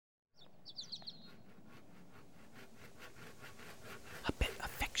A bit of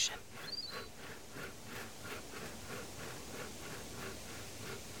fiction.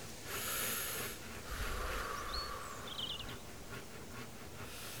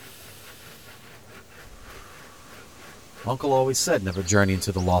 Uncle always said never journey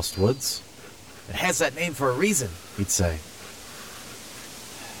into the Lost Woods. It has that name for a reason, he'd say.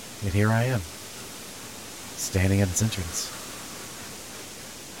 Yet here I am, standing at its entrance.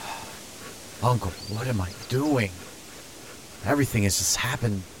 Uncle, what am I doing? Everything has just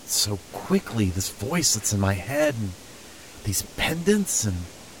happened so quickly. This voice that's in my head, and these pendants, and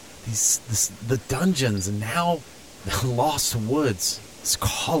the dungeons, and now the Lost Woods is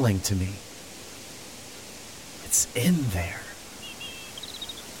calling to me. It's in there.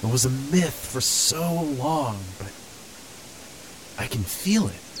 It was a myth for so long, but I can feel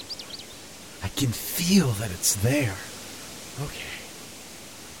it. I can feel that it's there.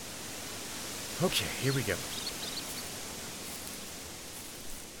 Okay, here we go.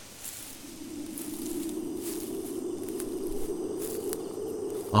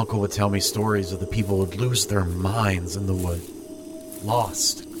 Uncle would tell me stories of the people who would lose their minds in the wood.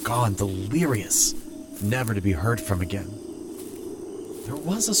 Lost, gone, delirious, never to be heard from again. There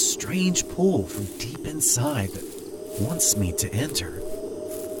was a strange pull from deep inside that wants me to enter.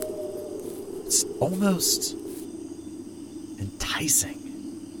 It's almost enticing.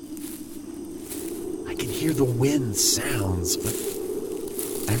 I can hear the wind sounds, but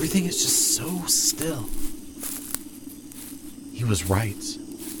everything is just so still. He was right.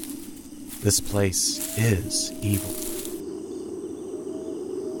 This place is evil.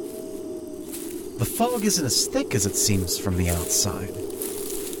 The fog isn't as thick as it seems from the outside.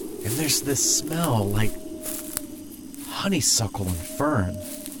 And there's this smell like honeysuckle and fern.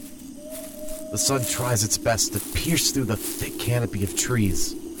 The sun tries its best to pierce through the thick canopy of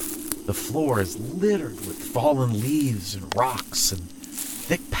trees. The floor is littered with fallen leaves and rocks and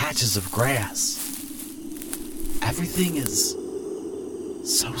thick patches of grass. Everything is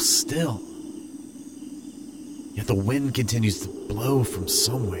so still. Yet the wind continues to blow from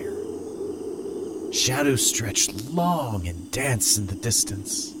somewhere. Shadows stretch long and dance in the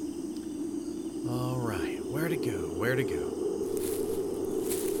distance. All right, where to go?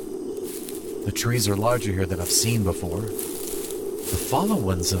 The trees are larger here than I've seen before. The fallen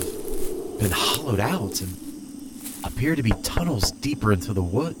ones have been hollowed out and appear to be tunnels deeper into the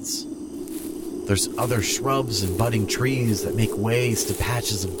woods. There's other shrubs and budding trees that make ways to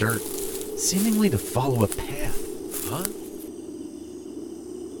patches of dirt, seemingly to follow a path. Huh?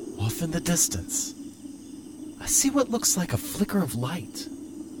 Off in the distance, I see what looks like a flicker of light.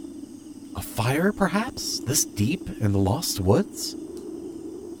 A fire, perhaps, this deep in the Lost Woods?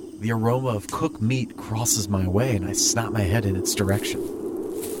 The aroma of cooked meat crosses my way, and I snap my head in its direction.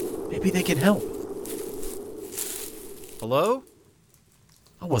 Maybe they can help. Hello?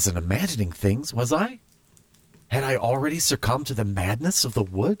 I wasn't imagining things, was I? Had I already succumbed to the madness of the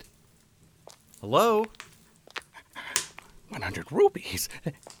wood? Hello? 100 rupees.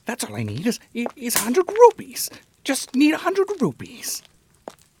 That's all I need is 100 rupees. Just need 100 rupees.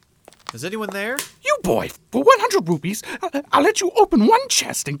 Is anyone there? You boy, for 100 rupees, I'll let you open one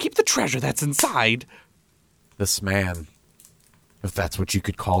chest and keep the treasure that's inside. This man, if that's what you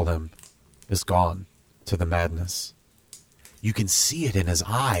could call him, is gone to the madness. You can see it in his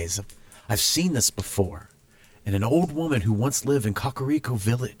eyes. I've seen this before. In an old woman who once lived in Kakariko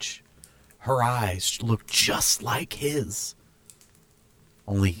Village. Her eyes look just like his.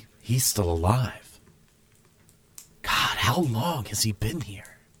 Only he's still alive. God, how long has he been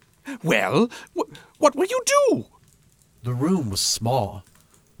here? Well, what will you do? The room was small.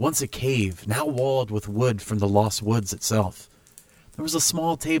 Once a cave, now walled with wood from the Lost Woods itself. There was a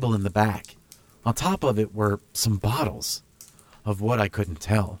small table in the back. On top of it were some bottles. Of what I couldn't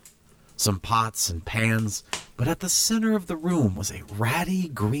tell. Some pots and pans, but at the center of the room was a ratty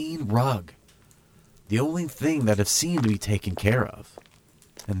green rug. The only thing that have seemed to be taken care of.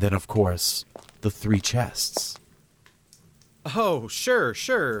 And then, of course, the 3 chests. Oh, sure.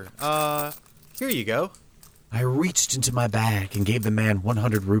 Here you go. I reached into my bag and gave the man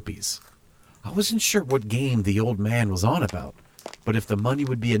 100 rupees. I wasn't sure what game the old man was on about, but if the money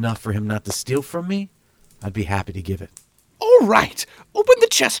would be enough for him not to steal from me, I'd be happy to give it. All right, open the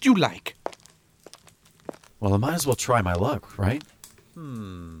chest you like. Well, I might as well try my luck, right?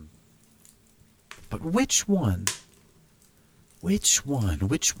 But which one? Which one?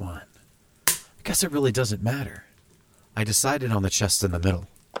 I guess it really doesn't matter. I decided on the chest in the middle.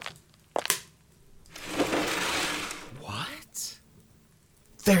 What?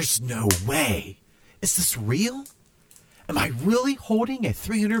 There's no way. Is this real? Am I really holding a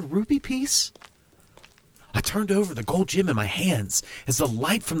 300 rupee piece? I turned over the gold gem in my hands as the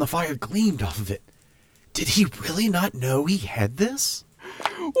light from the fire gleamed off of it. Did he really not know he had this?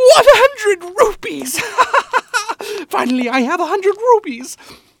 100 rupees! Finally, I have 100 rupees.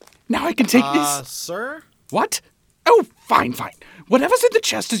 Now I can take this. Sir? What? Oh, fine. Whatever's in the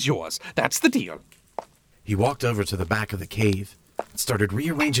chest is yours. That's the deal. He walked over to the back of the cave and started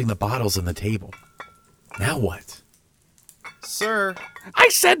rearranging the bottles on the table. Now what? Sir? I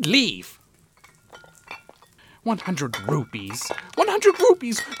said leave. 100 rupees. 100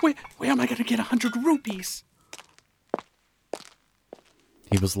 rupees. Where am I going to get 100 rupees?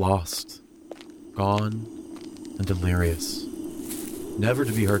 He was lost, gone, and delirious. Never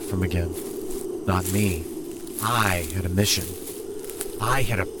to be heard from again. Not me. I had a mission. I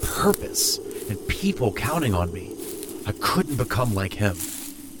had a purpose, and people counting on me. I couldn't become like him.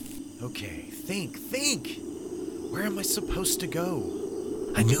 Okay, think. Where am I supposed to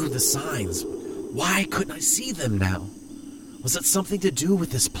go? I knew the signs. Why couldn't I see them now? Was it something to do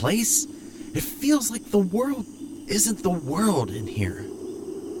with this place? It feels like the world isn't the world in here.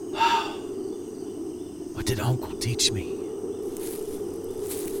 What did Uncle teach me?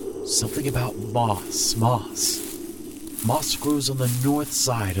 Something about moss. Moss grows on the north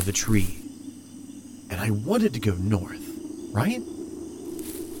side of the tree. And I wanted to go north, right?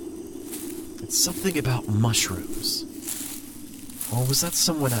 It's something about mushrooms. Or was that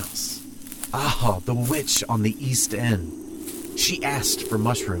someone else? The witch on the East End. She asked for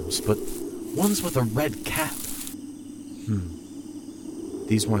mushrooms, but ones with a red cap.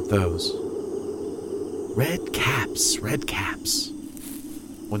 These weren't those. Red caps.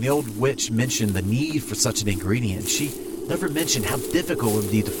 When the old witch mentioned the need for such an ingredient, she never mentioned how difficult it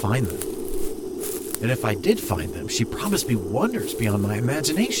would be to find them. And if I did find them, she promised me wonders beyond my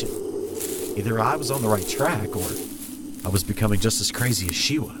imagination. Either I was on the right track, or I was becoming just as crazy as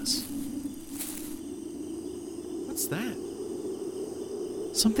she was. What's that?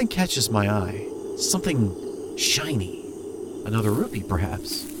 Something catches my eye. Something shiny. Another rupee,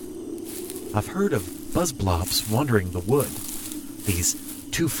 perhaps. I've heard of buzzblobs wandering the wood. These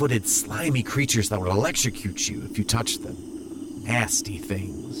two-footed, slimy creatures that would electrocute you if you touched them. Nasty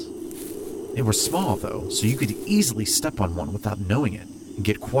things. They were small, though, so you could easily step on one without knowing it and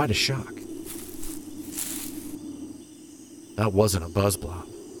get quite a shock. That wasn't a buzzblob.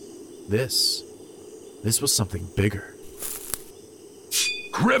 This was something bigger.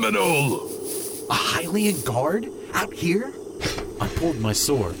 Criminal! A Hylian guard? Out here? I pulled my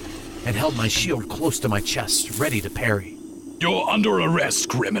sword and held my shield close to my chest, ready to parry. You're under arrest,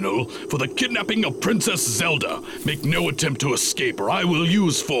 criminal, for the kidnapping of Princess Zelda. Make no attempt to escape or I will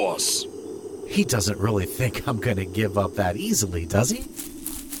use force. He doesn't really think I'm gonna give up that easily, does he?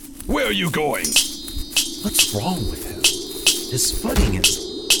 Where are you going? What's wrong with him? His footing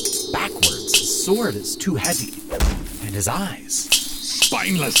is backwards, his sword is too heavy, and his eyes.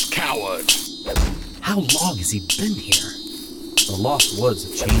 Spineless coward! How long has he been here? The Lost Woods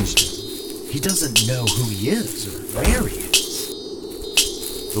have changed him. He doesn't know who he is or where he is.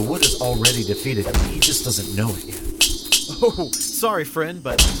 The wood is already defeated him. He just doesn't know it yet. Oh, sorry, friend,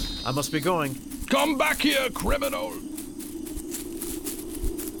 but I must be going. Come back here, criminal!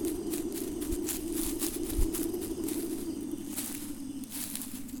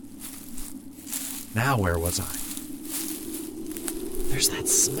 Now where was I? There's that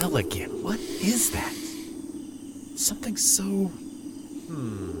smell again. What is that? Something so...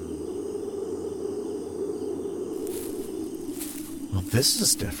 Well, this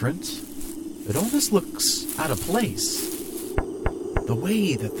is different. It almost looks out of place. The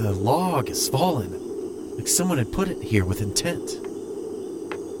way that the log has fallen, like someone had put it here with intent.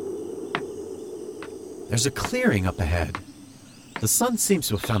 There's a clearing up ahead. The sun seems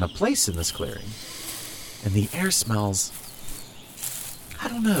to have found a place in this clearing. And the air smells, I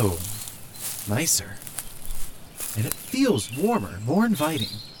don't know, nicer. And it feels warmer, more inviting.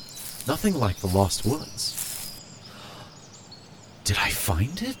 Nothing like the Lost Woods. Did I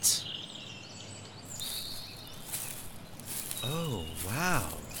find it? Oh, wow.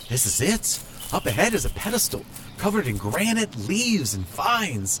 This is it. Up ahead is a pedestal covered in granite, leaves, and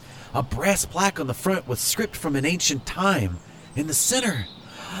vines. A brass plaque on the front with script from an ancient time. In the center,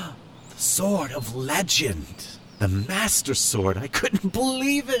 the Sword of Legend. The Master Sword. I couldn't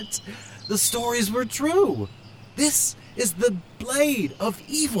believe it. The stories were true. This is the blade of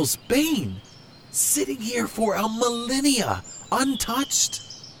evil's bane. Sitting here for a millennia, untouched.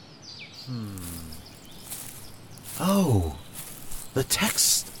 Oh, the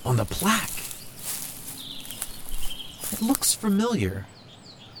text on the plaque. It looks familiar.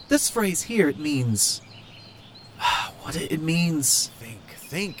 This phrase here, it means... What it means.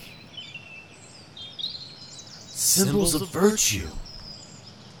 Think. Symbols of virtue.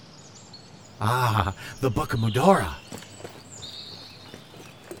 Ah, the Book of Mudora.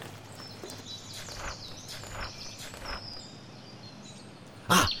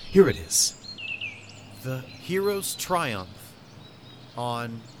 Ah, here it is. The hero's triumph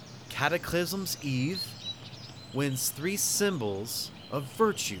on Cataclysm's Eve wins 3 symbols of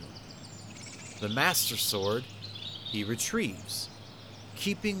virtue. The Master Sword he retrieves,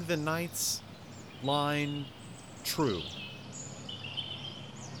 keeping the knight's line true.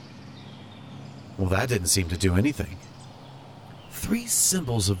 Well, that didn't seem to do anything. 3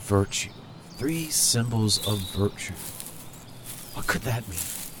 symbols of virtue. 3 symbols of virtue. What could that mean?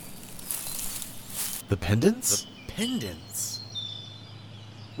 The pendants? The pendants?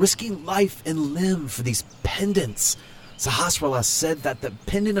 Risking life and limb for these pendants. Sahasrara said that the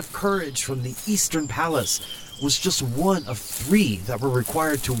pendant of courage from the Eastern Palace was just one of 3 that were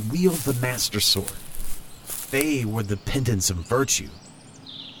required to wield the Master Sword. They were the pendants of virtue.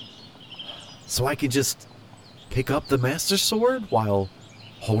 So I can just pick up the Master Sword while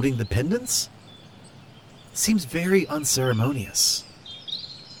holding the pendants? Seems very unceremonious.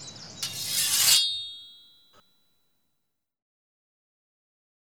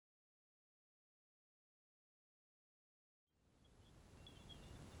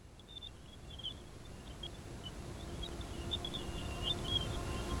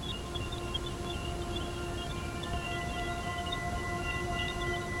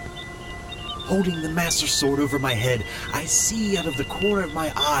 Holding the Master Sword over my head, I see out of the corner of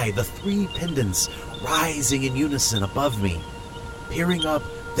my eye the 3 pendants rising in unison above me. Peering up,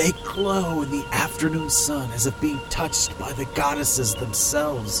 they glow in the afternoon sun as if being touched by the goddesses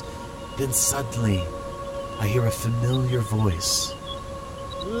themselves. Then suddenly, I hear a familiar voice.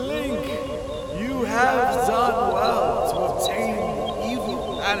 Link, you have done well to obtain the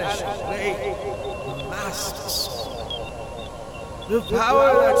evil vanishing blade, the Master Sword. The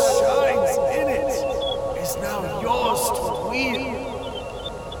power that shines in it is now yours to wield.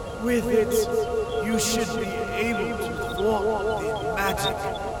 With it, you should be able to thwart the magic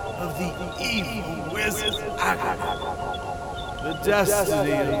of the evil wizard Aghanim. The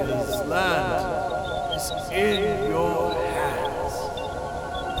destiny of this land is in your hands.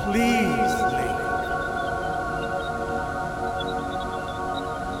 Please, Link.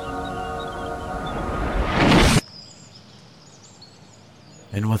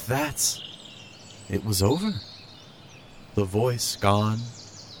 And with that, it was over. The voice gone,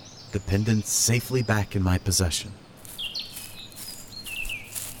 the pendant safely back in my possession.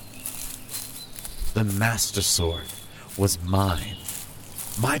 The Master Sword was mine.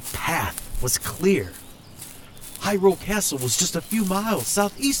 My path was clear. Hyrule Castle was just a few miles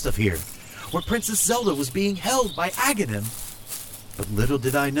southeast of here, where Princess Zelda was being held by Aghanim. But little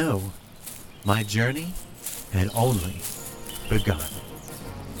did I know, my journey had only begun.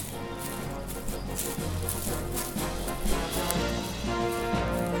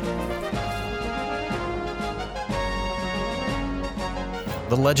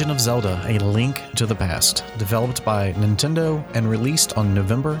 The Legend of Zelda: A Link to the Past, developed by Nintendo and released on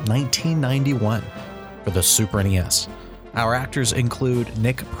November 1991 for the Super NES. Our actors include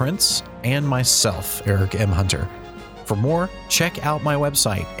Nick Prince and myself, Eric M. Hunter. For more, check out my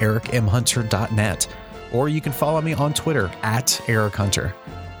website, ericmhunter.net, or you can follow me on Twitter @EricHunter.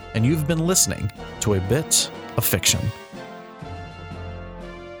 And you've been listening to A Bit of Fiction.